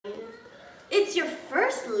It's your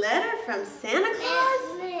first letter from Santa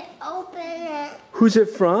Claus? Open it. Who's it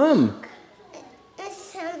from? It's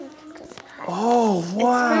Santa Claus. Oh,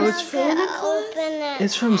 wow. It's from Santa Claus? Open it.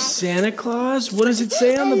 It's from Santa Claus? What does it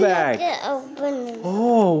say on the back? Open it.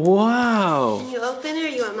 Oh, wow. Can you open it or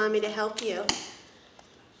you want Mommy to help you? Let's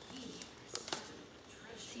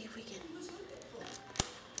see if we can.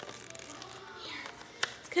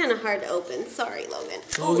 It's kind of hard to open. Sorry, Logan.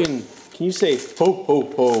 Logan, can you say ho, ho,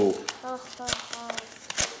 ho? Ho, ho, ho.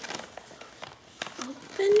 Open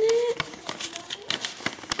it.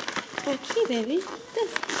 Okay, baby.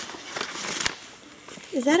 This.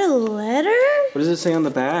 Is that a letter? What does it say on the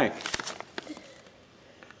back?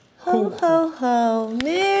 Ho, ho, ho.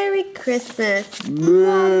 Merry Christmas.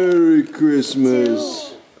 Merry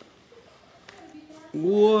Christmas.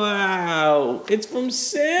 Wow. It's from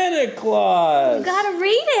Santa Claus. You gotta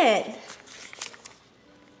read it.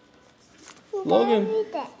 Logan, Read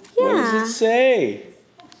it. what does Yeah. it say?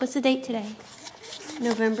 What's the date today?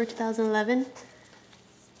 November 2011.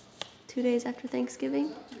 2 days after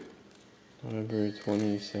Thanksgiving. November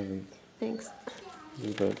 27th. Thanks.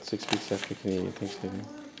 About 6 weeks after Canadian Thanksgiving.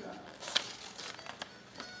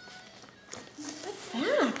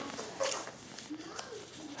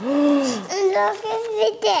 And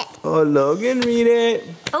look at it. Oh, Logan, read it.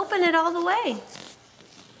 Open it all the way.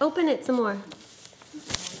 Open it some more.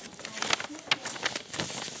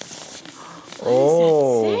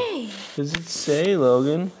 Oh. What does it say? What does it say,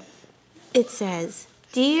 Logan? It says,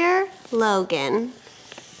 Dear Logan,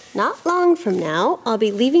 not long from now, I'll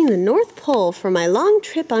be leaving the North Pole for my long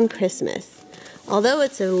trip on Christmas. Although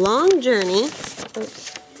it's a long journey,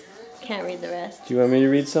 can't read the rest. Do you want me to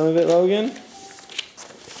read some of it, Logan?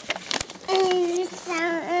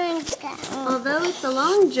 Although it's a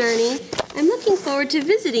long journey, I'm looking forward to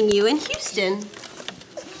visiting you in Houston.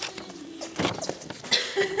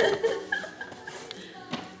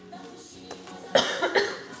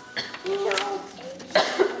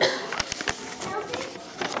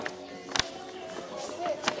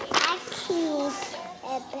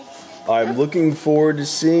 I'm looking forward to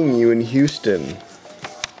seeing you in Houston. And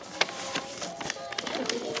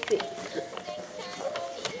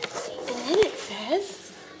then it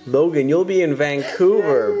says, Logan, you'll be in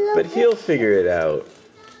Vancouver, but he'll figure it out.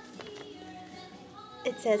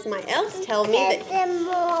 it says, my elves tell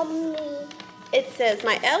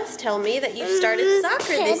me that you started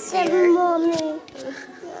soccer this year.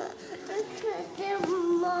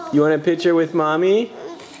 You want a picture with Mommy?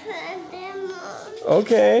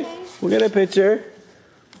 Okay, we'll get a picture.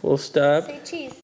 We'll stop. Say cheese.